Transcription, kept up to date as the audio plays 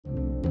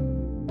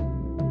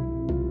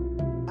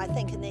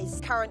think in this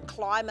current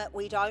climate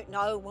we don't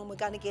know when we're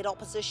going to get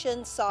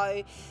opposition,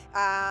 so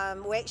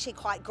we're actually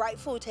quite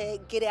grateful to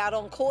get out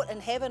on court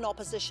and have an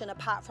opposition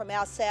apart from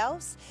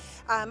ourselves.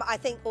 I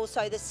think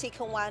also the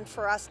second one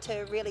for us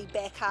to really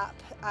back up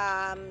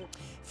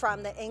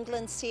from the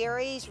England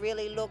series,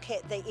 really look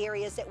at the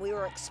areas that we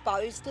were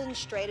exposed in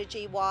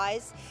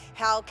strategy-wise.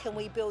 How can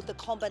we build the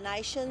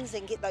combinations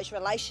and get those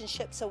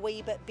relationships a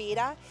wee bit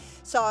better?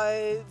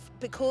 So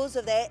because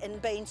of that and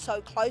being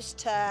so close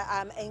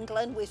to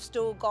England, we've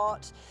still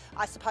got,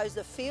 I suppose,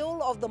 the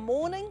feel of the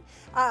morning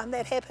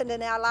that happened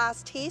in our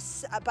last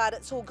test, but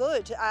it's all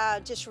good.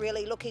 Just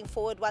really looking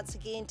forward once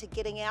again to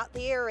getting out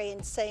there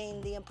and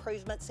seeing the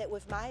improvements that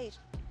we've made.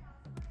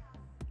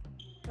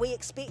 We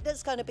expect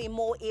it's going to be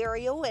more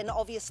aerial and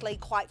obviously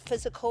quite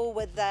physical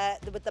with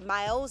the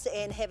males,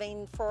 and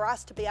having for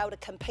us to be able to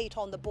compete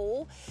on the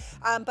ball.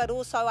 But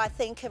also I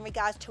think in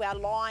regards to our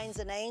lines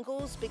and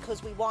angles,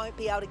 because we won't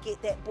be able to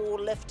get that ball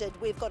lifted,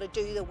 we've got to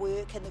do the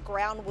work and the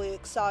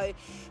groundwork. So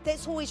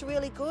that's always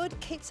really good,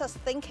 keeps us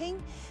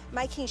thinking,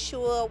 making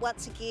sure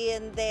once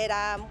again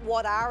that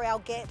what are our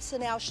gaps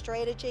in our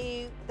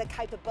strategy, the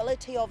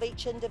capability of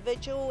each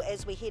individual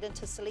as we head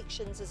into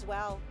selections as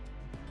well.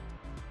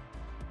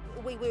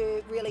 We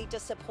were really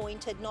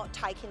disappointed, not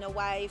taking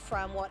away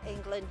from what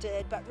England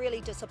did, but really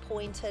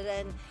disappointed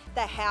in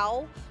the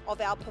how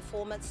of our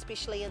performance,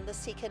 especially in the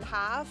second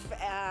half.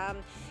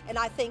 And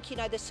I think, you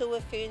know, the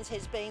Sewer Ferns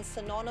has been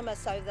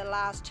synonymous over the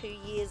last 2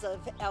 years of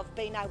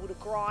being able to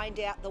grind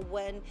out the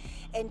win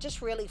and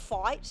just really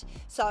fight.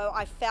 So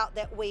I felt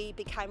that we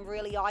became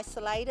really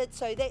isolated.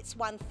 So that's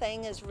one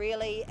thing, is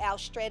really our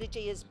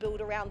strategy is built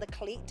around the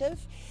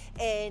collective.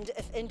 And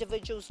if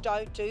individuals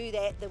don't do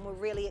that, then we're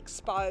really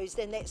exposed,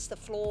 and that's the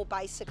flaw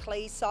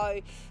basically.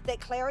 So that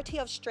clarity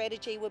of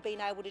strategy we've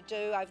been able to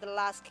do over the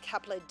last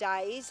couple of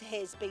days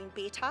has been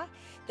better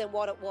than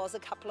what it was a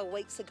couple of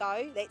weeks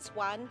ago. That's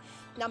one.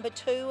 Number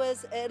two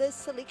is it is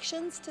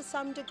selections to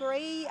some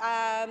degree.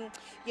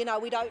 You know,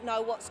 we don't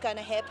know what's going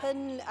to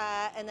happen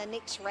in the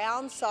next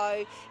round,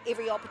 so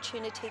every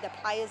opportunity the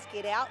players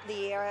get out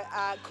there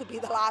could be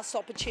the last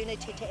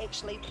opportunity to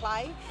actually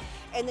play.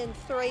 And then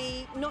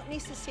three, not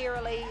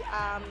necessarily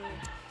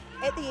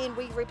at the end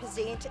we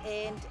represent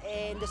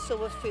and the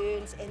Sewer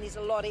Ferns, and there's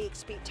a lot of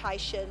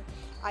expectation.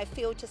 I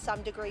feel to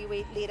some degree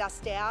we let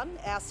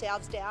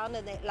ourselves down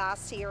in that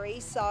last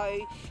series,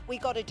 so we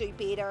got to do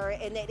better,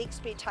 and that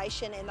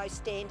expectation and those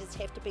standards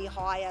have to be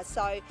higher.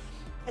 So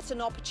it's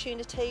an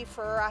opportunity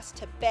for us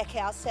to back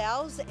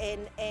ourselves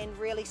and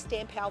really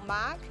stamp our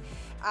mark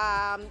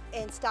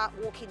and start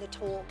walking the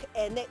talk,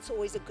 and that's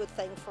always a good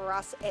thing for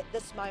us at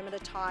this moment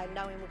of time,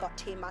 knowing we've got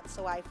 10 months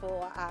away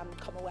for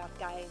Commonwealth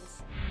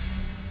Games.